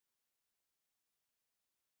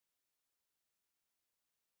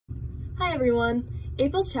Hi everyone!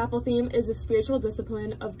 April's chapel theme is the spiritual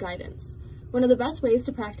discipline of guidance. One of the best ways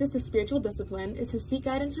to practice the spiritual discipline is to seek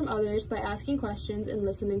guidance from others by asking questions and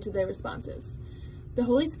listening to their responses. The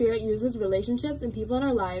Holy Spirit uses relationships and people in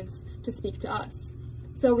our lives to speak to us.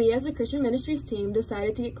 So we as a Christian Ministries team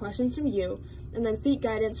decided to get questions from you and then seek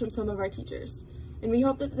guidance from some of our teachers. And we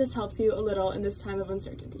hope that this helps you a little in this time of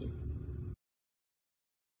uncertainty.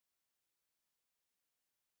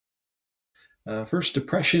 First,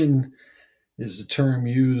 depression is a term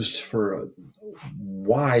used for a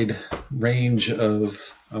wide range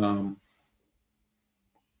of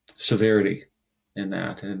severity in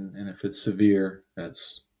that. And if it's severe,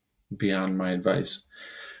 that's beyond my advice.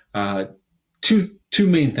 Two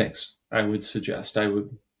main things I would suggest.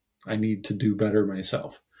 I need to do better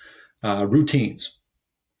myself. Routines.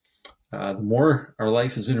 The more our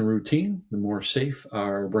life is in a routine, the more safe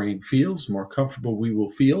our brain feels, the more comfortable we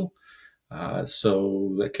will feel.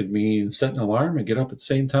 So that could mean set an alarm and get up at the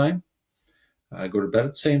same time, go to bed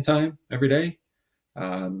at the same time every day.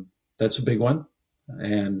 That's a big one.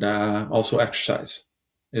 And also exercise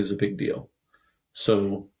is a big deal.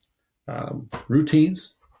 So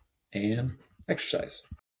routines and exercise.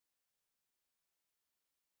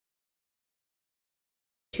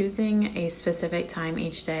 Choosing a specific time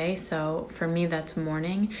each day. So for me, that's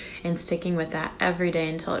morning, and sticking with that every day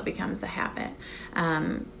until it becomes a habit.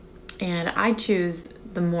 And I choose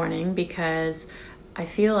the morning because I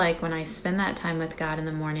feel like when I spend that time with God in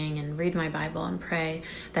the morning and read my Bible and pray,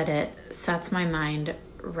 that it sets my mind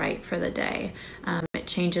right for the day. It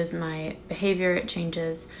changes my behavior. It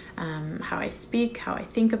changes how I speak, how I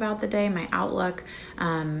think about the day, my outlook.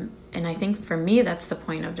 And I think for me, that's the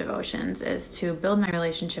point of devotions, is to build my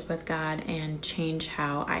relationship with God and change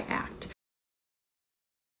how I act.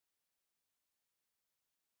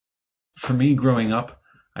 For me, growing up,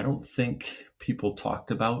 I don't think people talked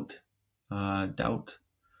about doubt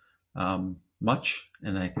much,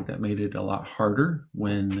 and I think that made it a lot harder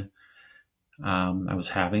when I was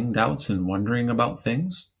having doubts and wondering about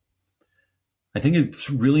things. I think it's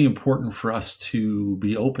really important for us to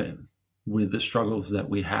be open with the struggles that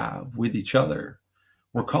we have with each other.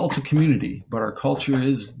 We're called to community, but our culture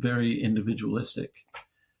is very individualistic,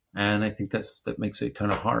 and I think that makes it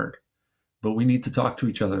kind of hard. But we need to talk to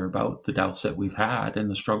each other about the doubts that we've had and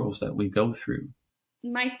the struggles that we go through.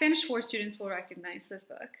 My Spanish 4 students will recognize this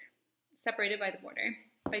book, Separated by the Border,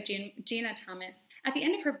 by Gina Thomas. At the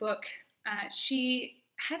end of her book, she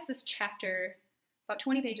has this chapter, about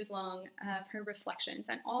 20 pages long, of her reflections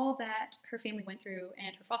on all that her family went through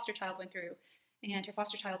and her foster child went through and her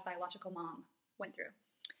foster child's biological mom went through.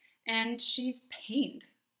 And she's pained.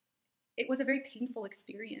 It was a very painful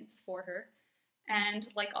experience for her. And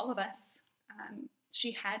like all of us,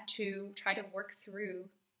 she had to try to work through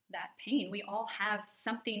that pain. We all have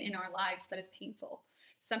something in our lives that is painful,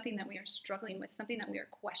 something that we are struggling with, something that we are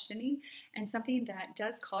questioning, and something that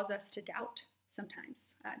does cause us to doubt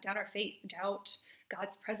sometimes, doubt our faith, doubt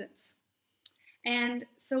God's presence. And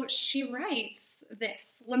so she writes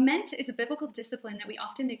this: lament is a biblical discipline that we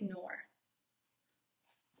often ignore.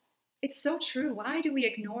 It's so true. Why do we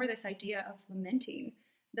ignore this idea of lamenting?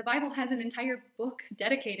 The Bible has an entire book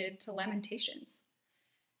dedicated to lamentations.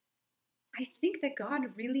 I think that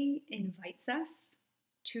God really invites us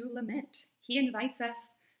to lament. He invites us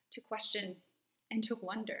to question and to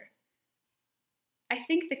wonder. I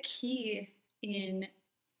think the key in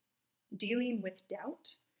dealing with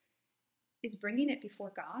doubt is bringing it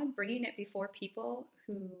before God, bringing it before people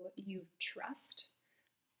who you trust,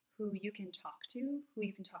 who you can talk to, who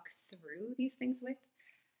you can talk through these things with.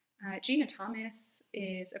 Gina Thomas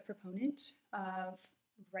is a proponent of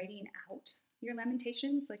writing out your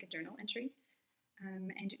lamentations, like a journal entry,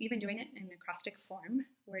 and even doing it in acrostic form,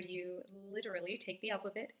 where you literally take the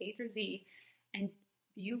alphabet A through Z and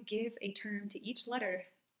you give a term to each letter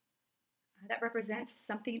that represents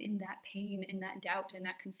something in that pain, in that doubt, in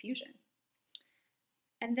that confusion.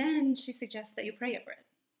 And then she suggests that you pray over it.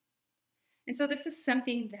 And so this is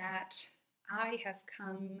something that I have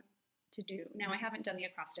come to do. Now, I haven't done the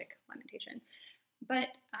acrostic lamentation, but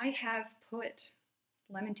I have put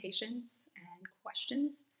lamentations and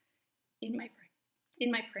questions in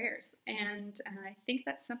my prayers, and I think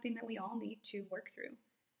that's something that we all need to work through.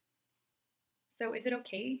 So is it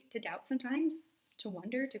okay to doubt sometimes, to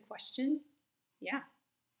wonder, to question? Yeah,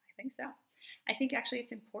 I think so. I think actually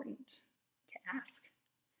it's important to ask.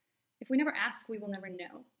 If we never ask, we will never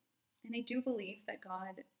know. And I do believe that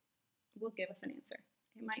God will give us an answer.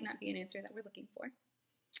 It might not be an answer that we're looking for.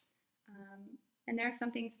 And there are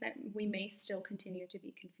some things that we may still continue to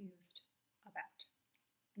be confused about.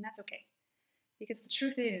 And that's okay. Because the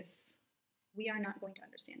truth is we are not going to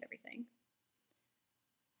understand everything.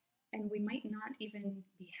 And we might not even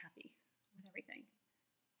be happy with everything.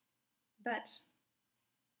 But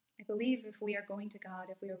I believe if we are going to God,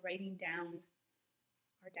 if we are writing down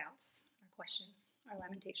our doubts, our questions, our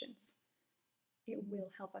lamentations, it will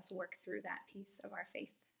help us work through that piece of our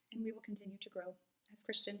faith, and we will continue to grow as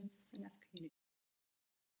Christians and as a community.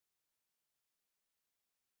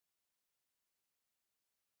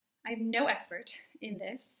 I'm no expert in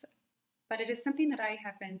this, but it is something that I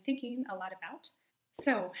have been thinking a lot about.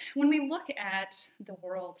 So when we look at the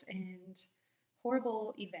world and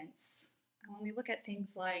horrible events, when we look at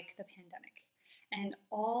things like the pandemic and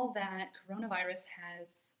all that coronavirus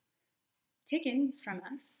has taken from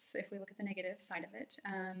us, if we look at the negative side of it,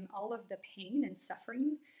 all of the pain and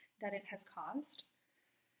suffering that it has caused,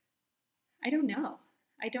 I don't know.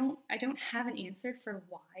 I don't have an answer for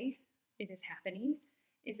why it is happening.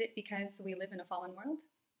 Is it because we live in a fallen world?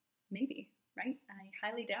 Maybe, right? I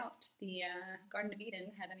highly doubt the Garden of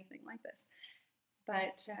Eden had anything like this.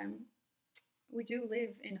 But we do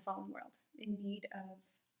live in a fallen world in need of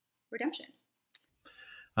redemption.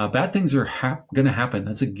 Bad things are going to happen.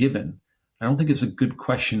 That's a given. I don't think it's a good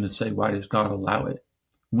question to say, why does God allow it?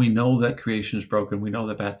 We know that creation is broken. We know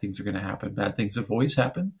that bad things are going to happen. Bad things have always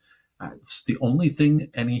happened. It's the only thing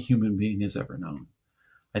any human being has ever known.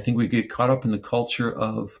 I think we get caught up in the culture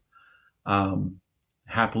of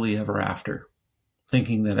happily ever after,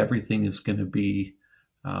 thinking that everything is going to be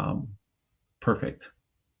perfect.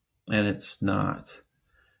 And it's not.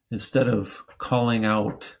 Instead of calling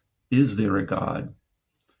out, is there a God?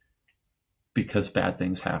 Because bad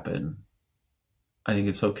things happen, I think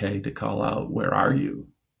it's okay to call out, where are you,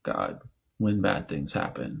 God, when bad things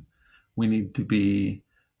happen? We need to be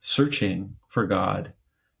searching for God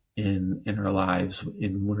in our lives,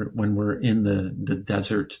 when we're in the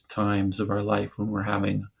desert times of our life, when we're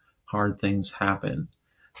having hard things happen.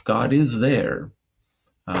 God is there.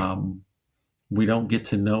 We don't get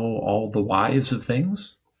to know all the whys of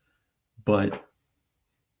things, but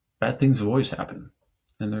bad things have always happened,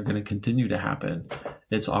 and they're going to continue to happen.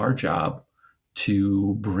 It's our job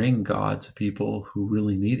to bring God to people who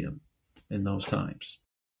really need him in those times.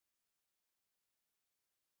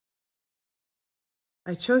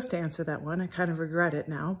 I chose to answer that one. I kind of regret it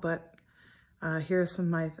now, but here are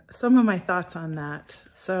some of my thoughts on that.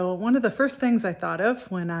 So one of the first things I thought of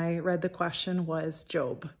when I read the question was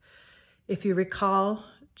Job. If you recall,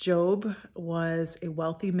 Job was a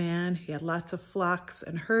wealthy man. He had lots of flocks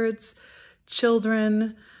and herds,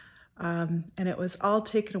 children, and it was all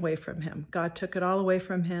taken away from him. God took it all away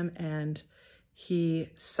from him, and he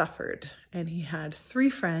suffered. And he had 3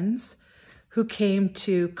 friends who came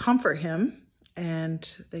to comfort him, and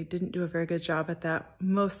they didn't do a very good job at that.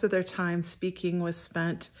 Most of their time speaking was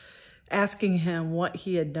spent asking him what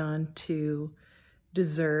he had done to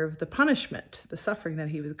deserve the punishment, the suffering that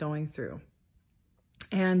he was going through.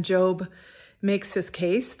 And Job makes his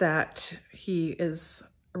case that he is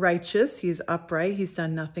righteous, he's upright, he's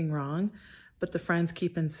done nothing wrong, but the friends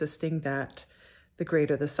keep insisting that the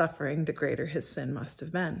greater the suffering, the greater his sin must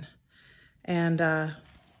have been. And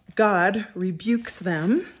God rebukes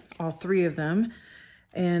them, all 3 of them.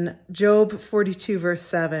 In Job 42, verse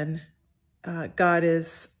 7, God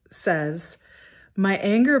says, "My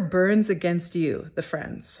anger burns against you, the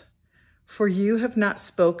friends, for you have not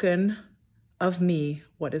spoken of me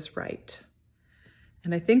what is right."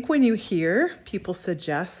 And I think when you hear people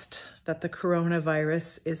suggest that the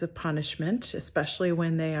coronavirus is a punishment, especially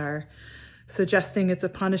when they are suggesting it's a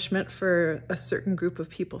punishment for a certain group of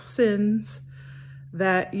people's sins,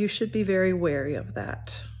 that you should be very wary of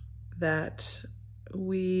that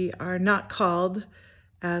we are not called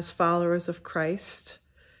as followers of Christ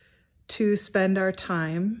to spend our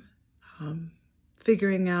time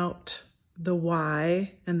figuring out the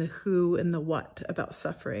why and the who and the what about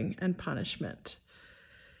suffering and punishment.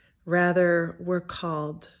 Rather, we're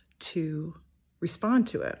called to respond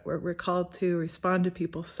to it. We're called to respond to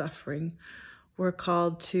people's suffering. We're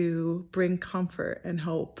called to bring comfort and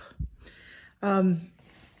hope.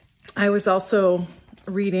 I was also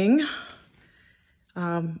reading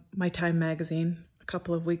my Time magazine a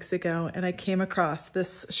couple of weeks ago, and I came across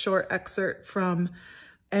this short excerpt from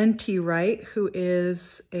N.T. Wright, who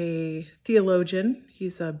is a theologian.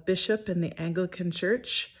 He's a bishop in the Anglican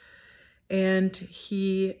Church, and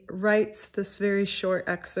he writes this very short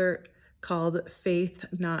excerpt called "Faith,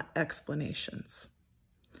 Not Explanations."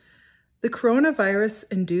 The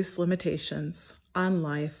coronavirus-induced limitations on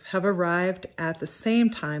life have arrived at the same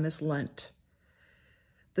time as Lent,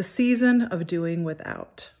 the season of doing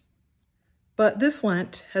without. But this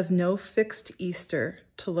Lent has no fixed Easter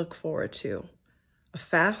to look forward to, a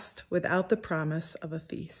fast without the promise of a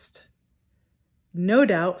feast. No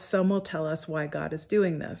doubt some will tell us why God is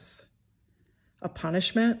doing this. A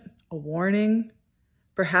punishment, a warning.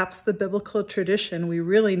 Perhaps the biblical tradition we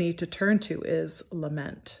really need to turn to is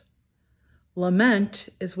lament. Lament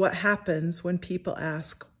is what happens when people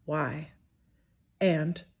ask why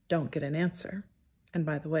and don't get an answer. And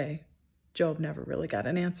by the way, Job never really got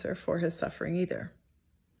an answer for his suffering either.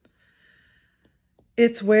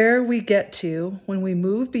 It's where we get to when we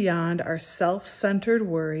move beyond our self-centered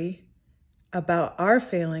worry about our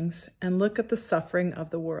failings and look at the suffering of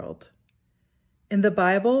the world. In the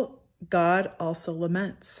Bible, God also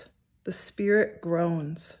laments. The Spirit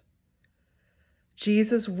groans.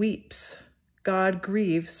 Jesus weeps. God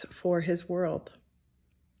grieves for his world.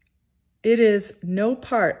 It is no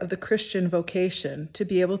part of the Christian vocation to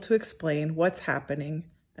be able to explain what's happening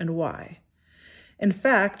and why. In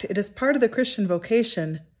fact, it is part of the Christian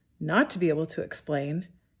vocation not to be able to explain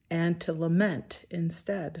and to lament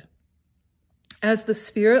instead. As the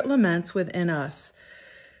Spirit laments within us,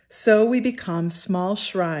 so we become small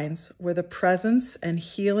shrines where the presence and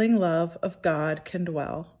healing love of God can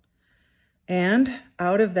dwell. And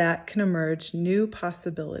out of that can emerge new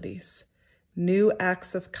possibilities, new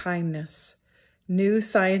acts of kindness, new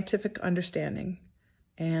scientific understanding,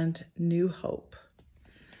 and new hope.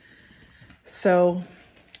 So,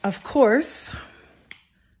 of course,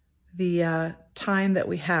 the time that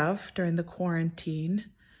we have during the quarantine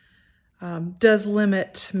does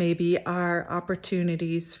limit maybe our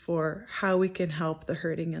opportunities for how we can help the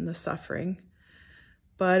hurting and the suffering.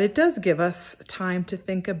 But it does give us time to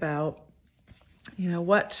think about,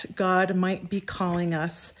 what God might be calling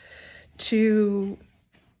us to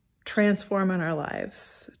transform in our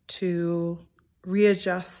lives, to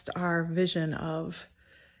readjust our vision of,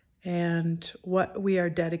 and what we are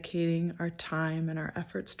dedicating our time and our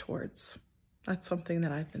efforts towards. That's something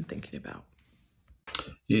that I've been thinking about.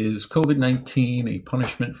 Is COVID-19 a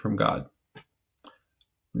punishment from God?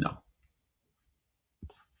 No.